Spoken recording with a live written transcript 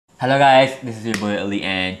Hello guys, this is your boy Ali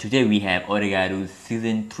and today we have OREGAIRU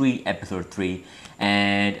Season 3 Episode 3,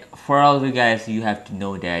 and for all of you guys, you have to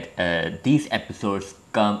know that these episodes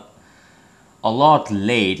come a lot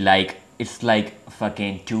late, like it's like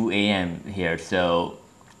fucking 2 a.m. here, so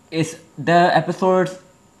it's the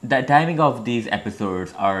timing of these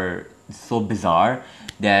episodes are so bizarre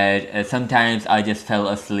that sometimes I just fell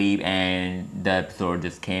asleep and the episode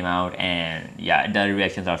just came out, and yeah, the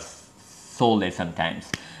reactions are so late sometimes.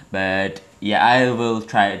 But yeah, I will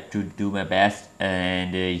try to do my best,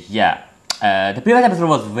 and the previous episode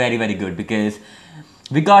was very good because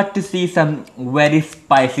we got to see some very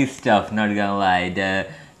spicy stuff, not gonna lie. The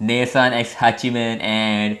Nesan X Hachiman,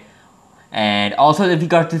 and also we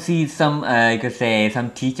got to see some you could say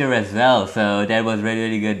some teacher as well, so that was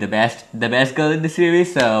really good. The best girl in the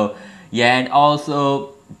series. So yeah, and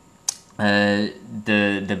also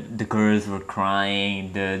the girls were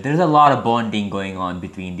crying. There's a lot of bonding going on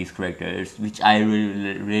between these characters, which I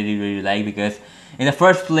really like, because in the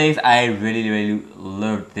first place I really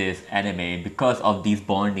loved this anime because of these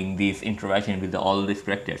bonding, these interaction with all these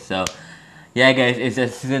characters. So yeah guys, it's a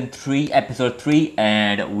season 3 episode 3,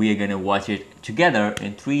 and we are gonna watch it together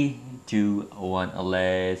in 3 2 1.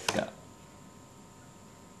 Let's go.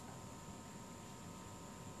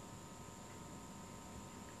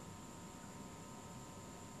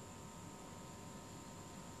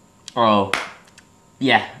 Oh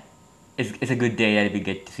yeah, it's a good day that we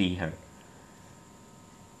get to see her,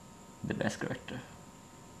 the best character.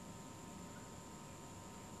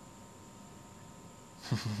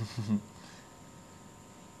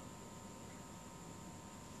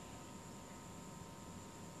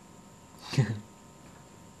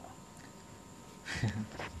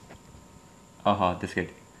 Oh, that's good.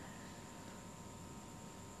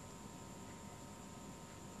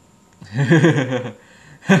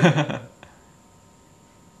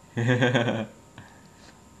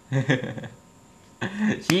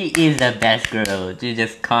 She is the best girl. She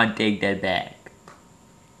just can't take that back.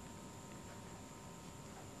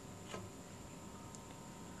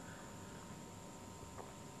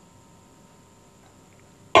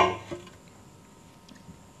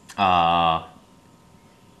 Ah.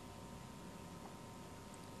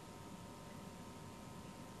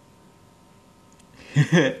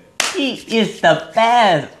 She is the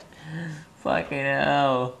best. Fucking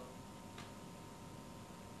hell.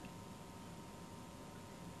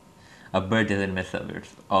 A bird doesn't mess up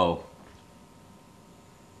yours. Oh.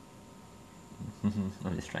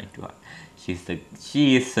 I'm just trying too hard. She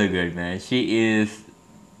is so good, man. She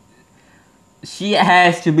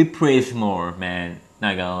has to be praised more, man.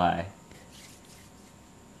 Not gonna lie.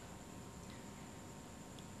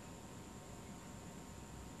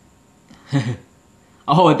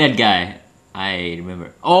 Oh, that guy. I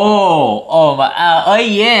remember. Oh my. Oh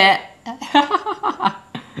yeah.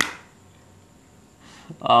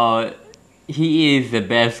 Oh, he is the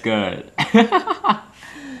best girl.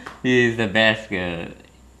 He is the best girl.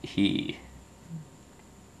 He.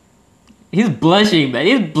 He's blushing, man.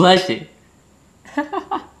 He's blushing.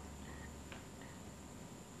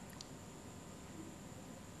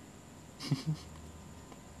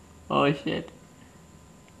 Oh shit.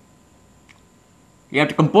 You have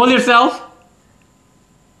to compose yourself.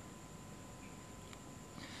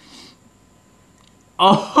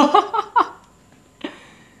 Oh.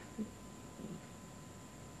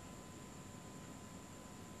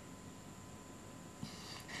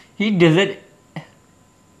 He doesn't.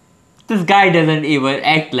 This guy doesn't even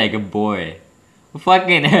act like a boy.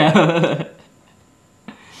 Fucking hell.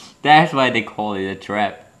 That's why they call it a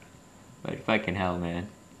trap. But fucking hell, man.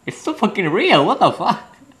 It's so fucking real. What the fuck?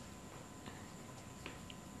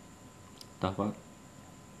 The fuck?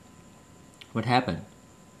 What happened?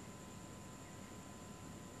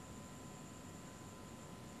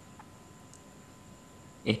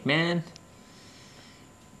 It man?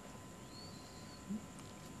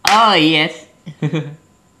 Oh yes.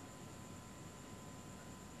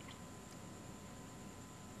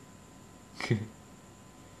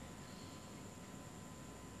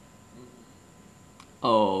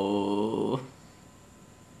 Oh,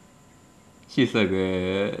 she's so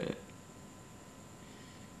good.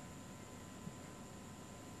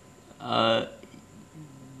 Uh,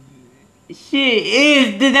 she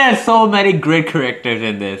is. There are so many great characters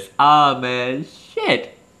in this. Ah man,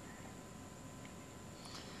 shit.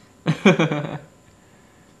 This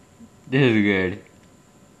is good.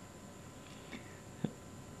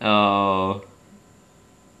 Oh,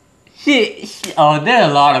 oh, there are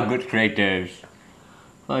a lot of good characters.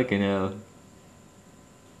 Fucking hell.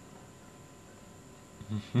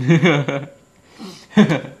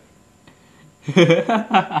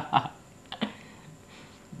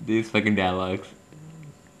 These fucking dialogues.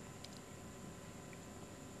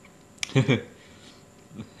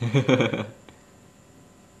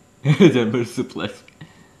 Jumper suplex.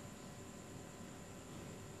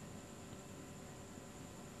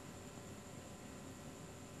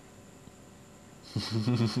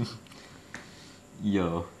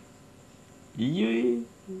 Yo. Yo.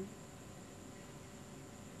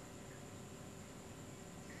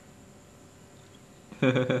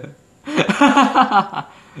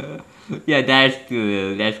 Yeah, that's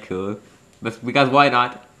cool. That's cool. But because why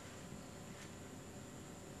not?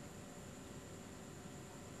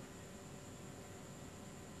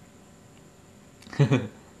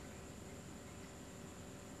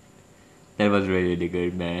 That was really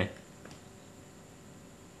good, man.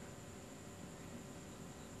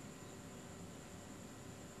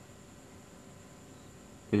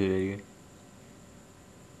 This is really good.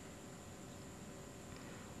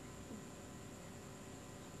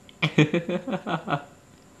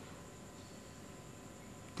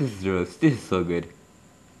 This is so good.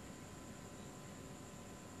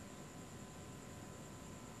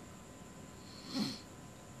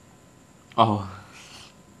 Oh.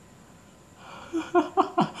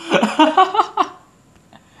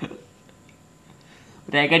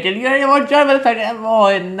 But I can tell you about German factor.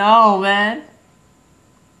 Oh no, man.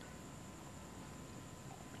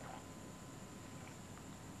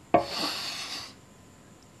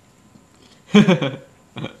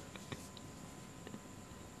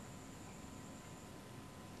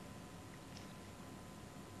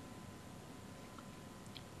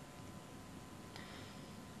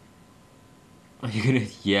 Are you gonna?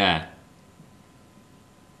 Yeah.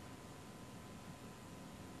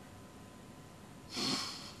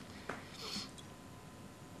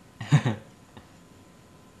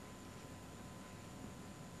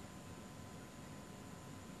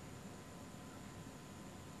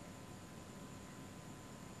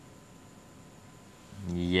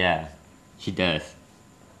 Yeah. She does.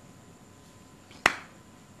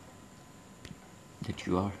 That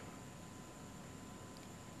you are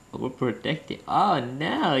overprotective. Oh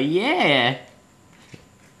no, yeah.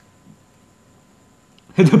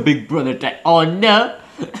 The big brother type. Oh no.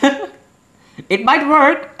 It might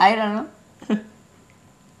work. I don't know.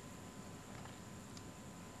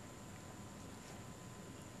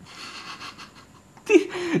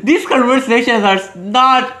 These conversations are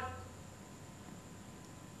not.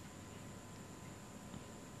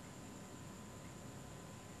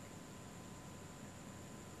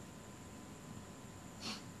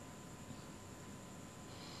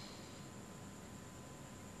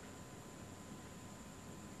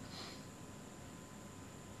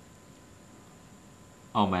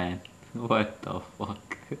 Oh man. What the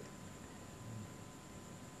fuck?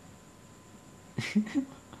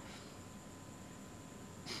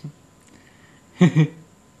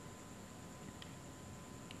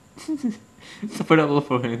 Superable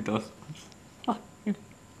for those.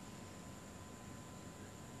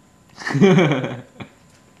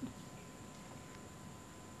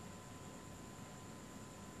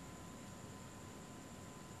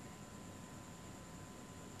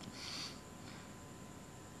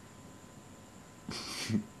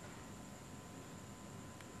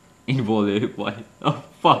 Involved. What? Oh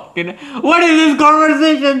fucking. What is this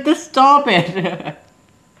conversation? Just stop it.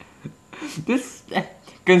 This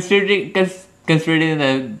considering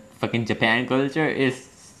the fucking Japan culture is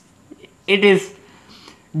it is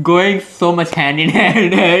going so much hand in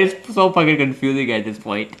hand. It's so fucking confusing at this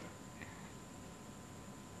point.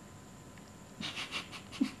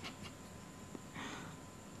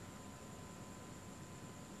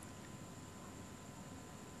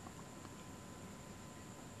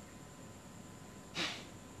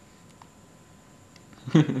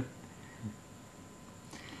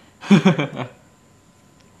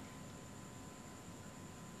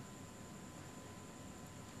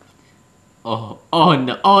 Oh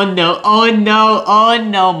no, oh no, oh no, oh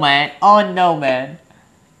no, man, oh no, man.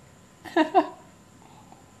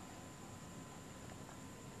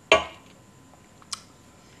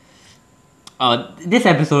 This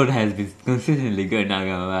episode has been consistently good, not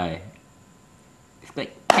gonna lie. It's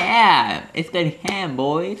like ham, it's like ham,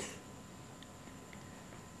 boys.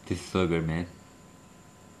 This is so good, man.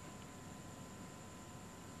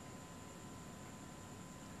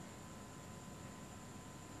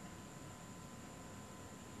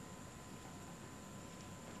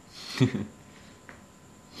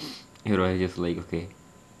 Hero is just like, okay,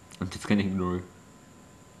 I'm just gonna ignore.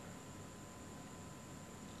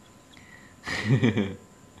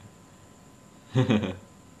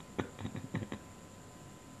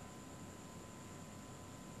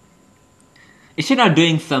 Is she not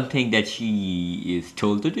doing something that she is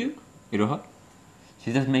told to do, Iroha?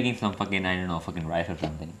 She's just making some fucking, I don't know, fucking rice or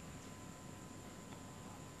something.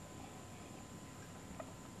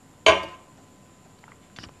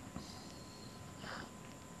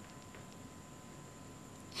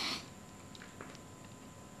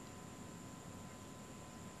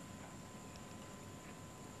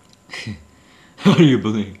 How do you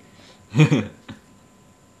believe?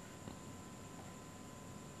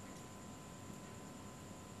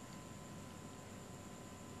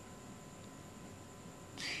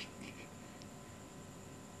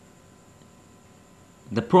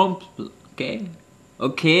 The prompt, okay,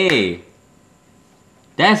 okay,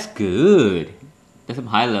 that's good. That's some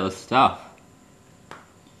high level stuff.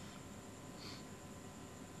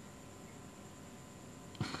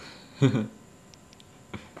 Her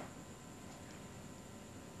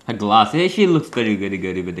glasses, she looks very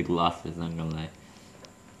good with the glasses, I'm not gonna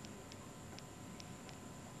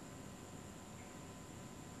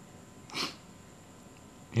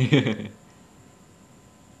lie.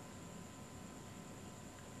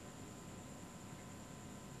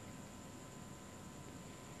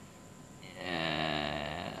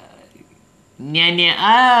 Nya nya,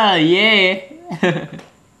 ah, yeah.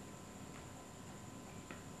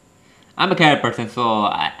 I'm a cat person, so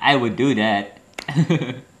I would do that.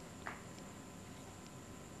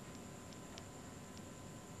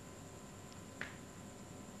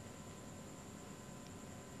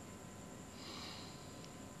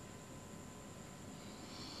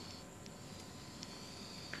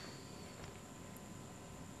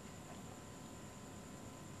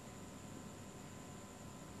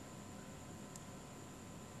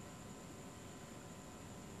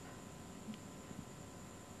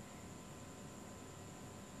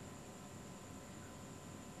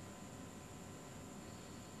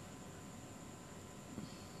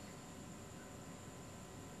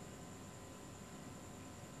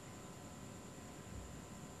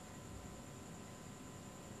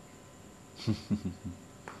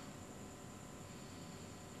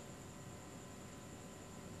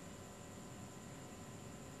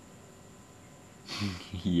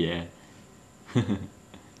 Yeah.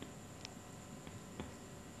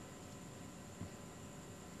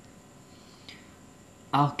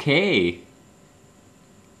 Okay.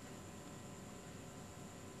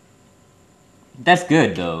 That's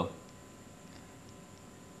good though.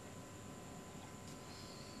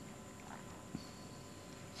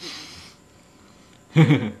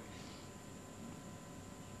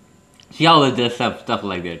 She always does stuff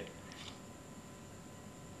like that.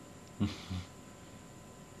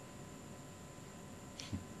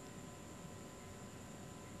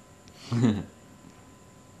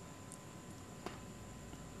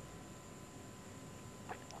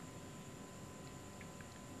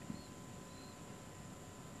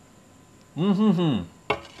 Mm-hmm.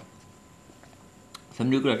 Some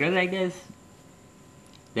new characters like this,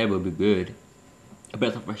 that would be good. A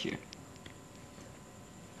breath of fresh air.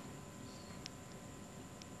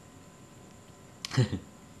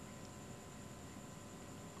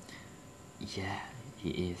 Yeah, he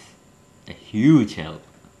is a huge help.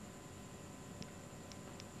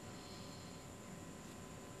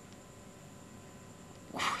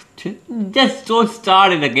 Just don't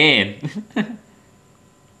start it again.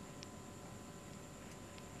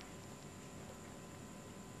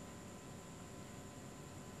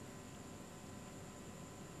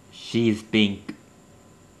 she's being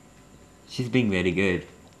she's being very good.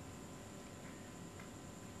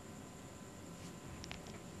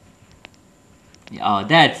 Oh,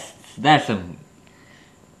 that's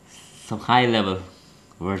some high level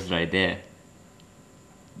words right there.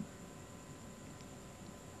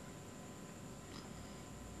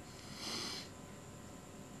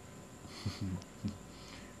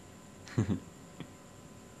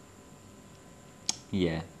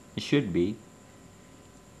 Yeah, it should be.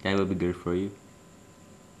 That would be good for you.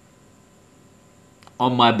 Oh,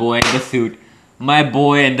 my boy in the suit. My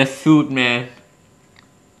boy in the suit, man.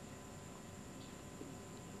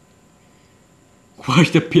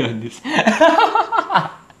 Watch the pianist.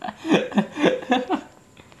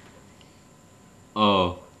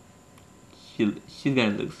 Oh, she's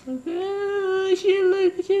gonna look so good. She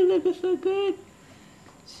looking so good.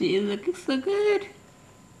 She is looking so good.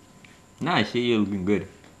 Nah, she looking good.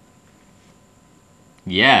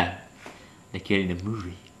 Yeah, like you're in a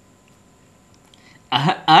movie.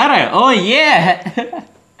 Ara, oh yeah,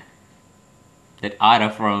 that Ara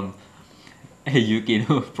from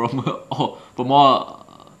Yukino from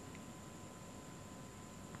all.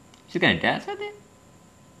 She's gonna dance with him.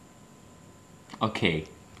 Okay,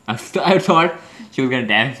 I thought she was gonna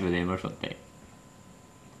dance with him or something.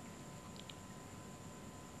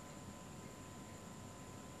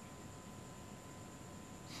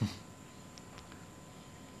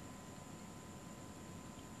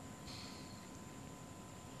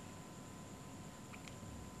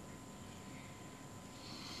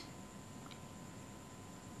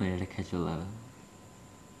 Where did I catch your love?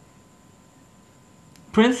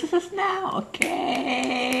 Princesses now,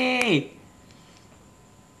 okay.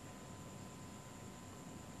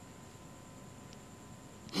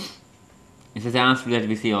 It's a dance that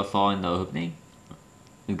we see or saw in the opening.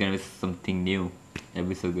 It's gonna be something new. That'd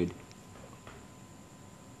be so good.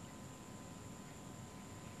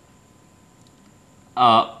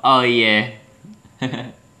 Oh yeah.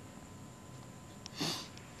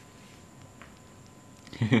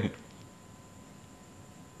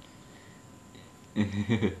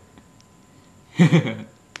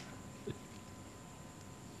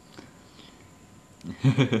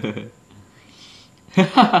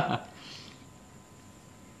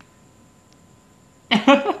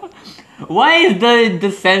 Why is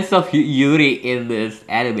the sense of Yuri in this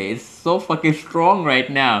anime is so fucking strong right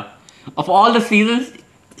now? Of all the seasons,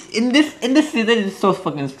 in this season it's so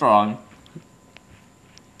fucking strong.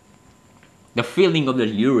 The feeling of the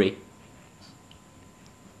Yuri.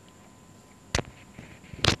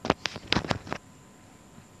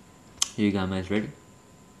 You guys ready?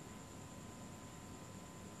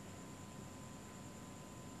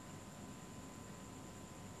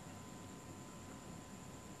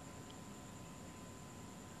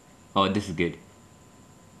 Oh, this is good.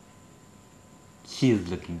 She's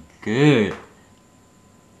looking good.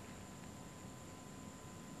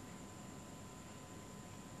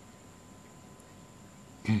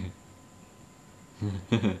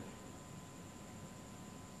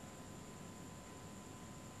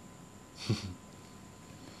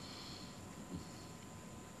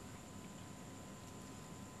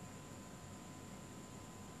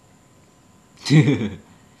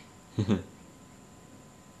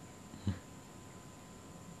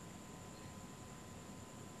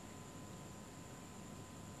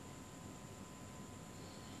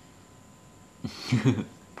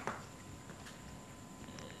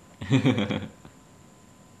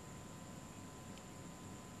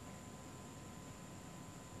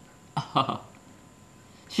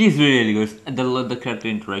 She's really good. The character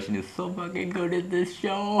interaction is so fucking good in this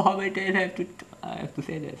show. How many times I have to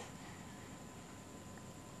say this?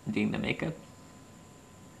 Doing the makeup.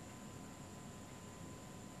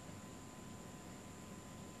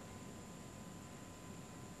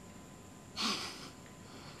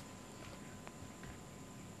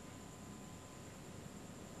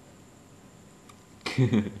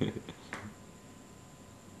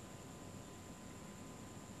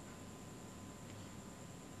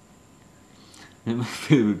 My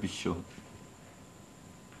favorite show.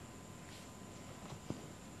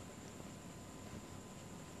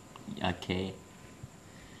 Okay.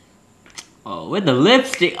 Oh, with the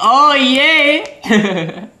lipstick. Oh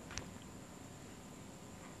yeah.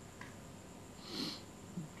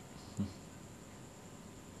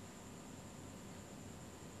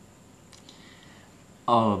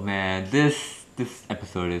 Oh man, this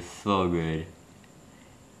episode is so good.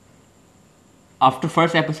 After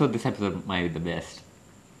first episode, this episode might be the best.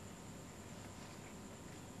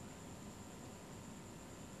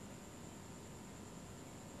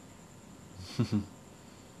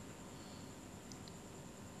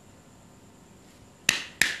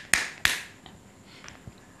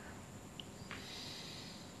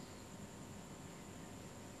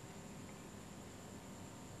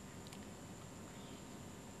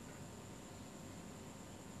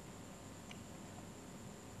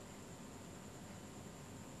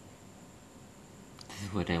 This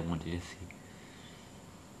is what I wanted to see.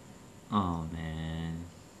 Oh man.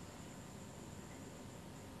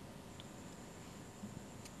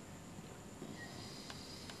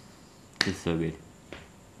 This is so good.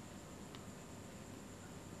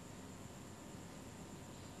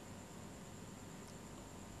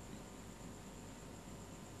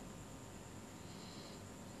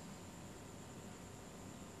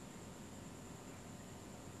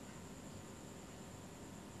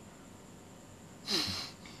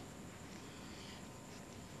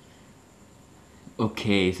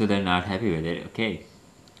 Okay, so they're not happy with it. Okay.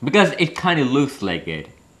 Because it kind of looks like it.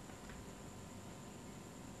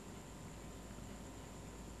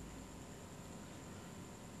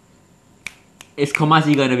 Is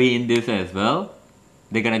Komachi gonna be in this as well?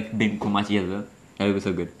 They're gonna bring Komachi as well? That would be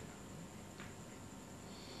so good.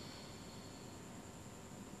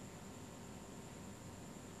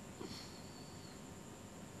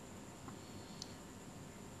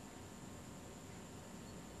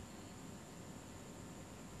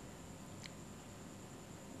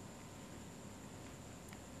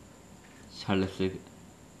 Charlotte's look.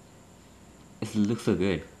 It looks so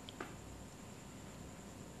good.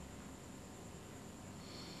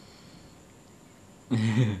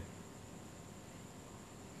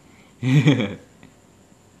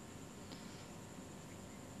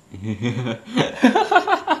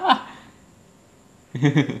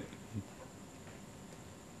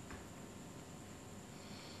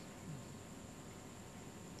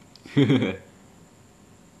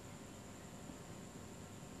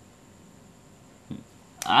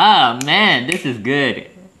 Ah man, this is good.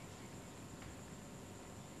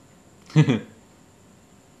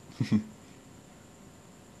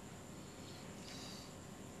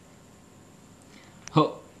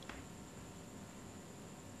 Oh,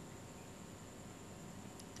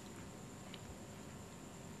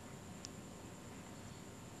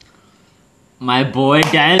 my boy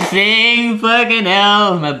dancing, fucking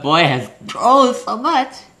hell, my boy has grown so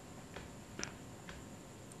much.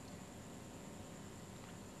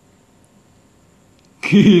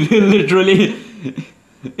 Literally,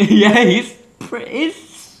 yeah, he's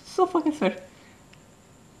so fucking smart.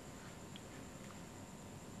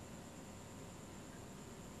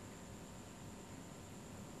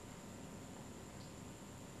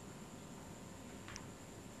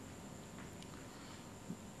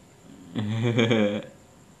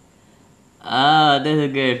 Ah, this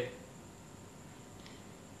is good.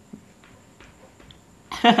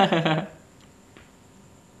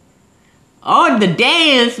 Oh, the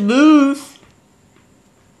dance moves.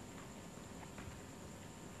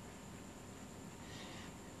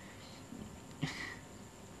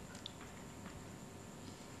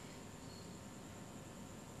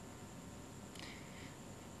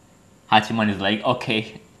 Hachiman is like,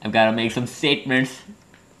 okay, I've gotta make some statements.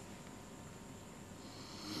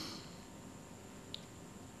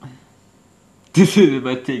 This is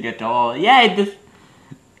my thing at all. Yeah, this.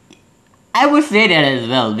 I would say that as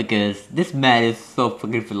well because this man is so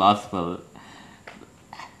fucking philosophical,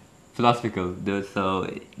 dude. So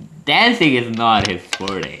dancing is not his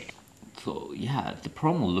forte. So yeah, the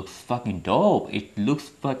promo looks fucking dope. It looks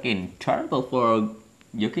fucking terrible for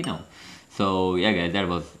Yukino. So yeah, guys, that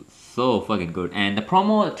was so fucking good. And the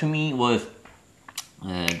promo to me was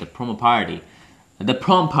the promo party, the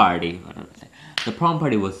prom party. What did I say? The prom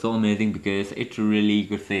party was so amazing because it really, you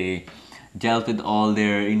could say, dealt with all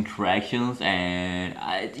their interactions. And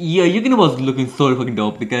yeah, Yukino was looking so fucking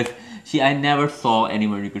dope because I never saw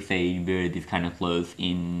anyone, you could say, wear this kind of clothes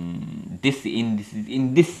in this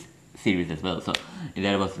series as well. So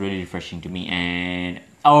that was really refreshing to me. And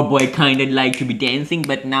our boy kinda liked to be dancing,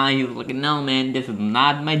 but now he's like, no man, this is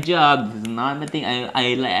not my job, this is not my thing.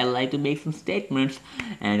 I like to make some statements,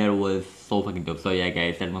 and that was so fucking dope. So yeah,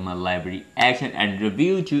 guys, that was my live reaction and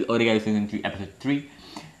review to OREGAIRU Season 3 Episode 3.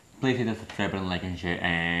 Please hit the subscribe button, like and share.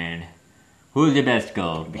 And who's the best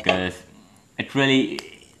girl? Because it really,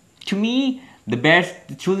 to me,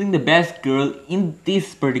 choosing the best girl in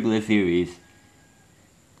this particular series,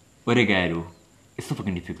 OREGAIRU, is so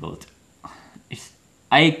fucking difficult. It's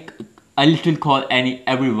I I literally call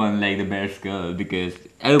everyone like the best girl because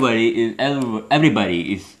everybody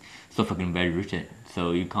is so fucking very written.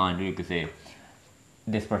 So you can't really say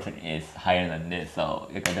this person is higher than this. So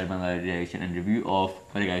you got that my reaction and review of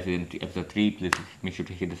OREGAIRU Season 3 Episode 3. Please make sure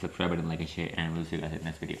to hit the subscribe button, like and share, and we'll see you guys in the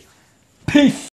next video. Peace!